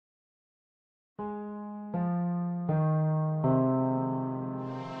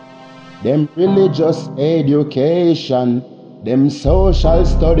them religious education, them social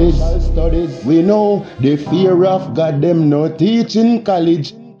studies. We know the fear of God, them no teach in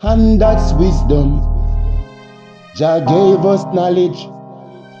college, and that's wisdom. Jah gave us knowledge.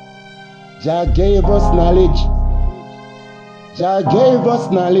 Jah gave us knowledge. Jah gave us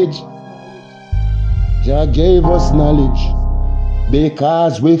knowledge. Jah gave us knowledge.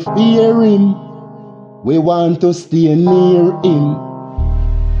 Because we fear Him, we want to stay near Him.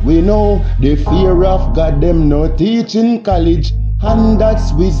 We know the fear of God, them no teach in college, and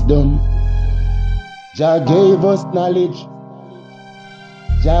that's wisdom. Jah gave us knowledge.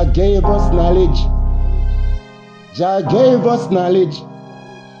 Jah gave us knowledge. Jah gave us knowledge.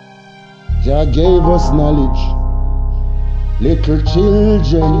 Jah gave us knowledge. Little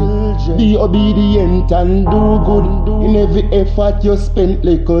children, be obedient and do good. In every effort you spend,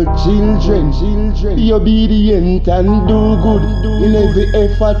 little children, be obedient and do good. In every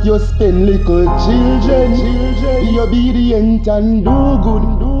effort you spend, little children, be obedient and do good.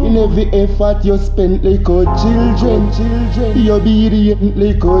 In every effort you spend, little children, be obedient,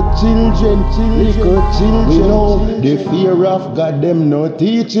 little children. We know the fear of God, them no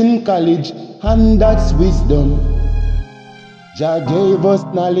teach in college, and that's wisdom. Jah gave us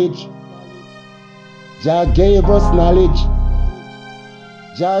knowledge. Jah gave us knowledge.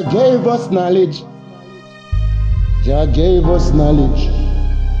 Jah gave us knowledge. Jah gave us knowledge.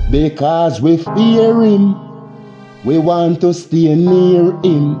 Because we fear Him, we want to stay near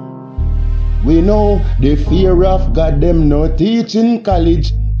Him. We know the fear of God, them no teach in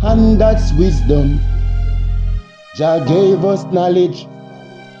college, and that's wisdom. Jah gave us knowledge.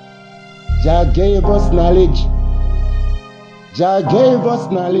 Jah gave us knowledge. Jah gave us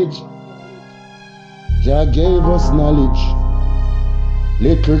knowledge. Jah gave us knowledge.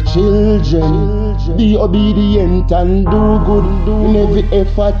 Little children, be obedient and do good. In every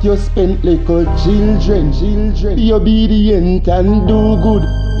effort you spend, little children, be obedient and do good.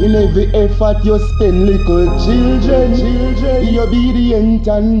 In every effort you spend, little children, be obedient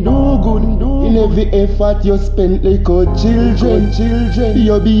and do good. In every effort you spend, little children, be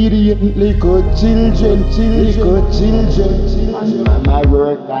obedient, little children. And mama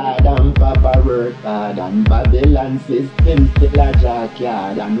work hard and papa work hard, and Babylon system still a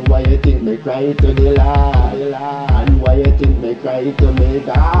jackyard. And why you think me cry to the Lord? And why you think me cry to me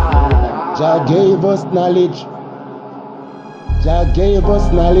God? Jah gave us knowledge. Jah gave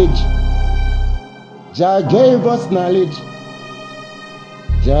us knowledge. Jah gave us knowledge.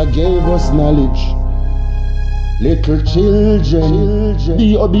 Jah gave us knowledge. Little children,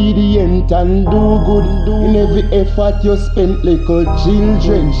 be obedient and do good. In every effort you spend, little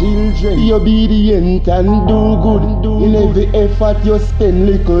children, be obedient and do good. In every effort you spend,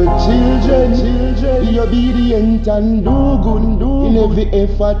 little children, be obedient and do good. In every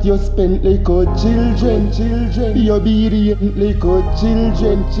effort you spend, little children, be obedient, little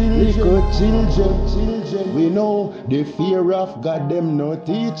children. We know the fear of God, them no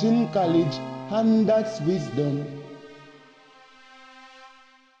teach in college, and that's wisdom.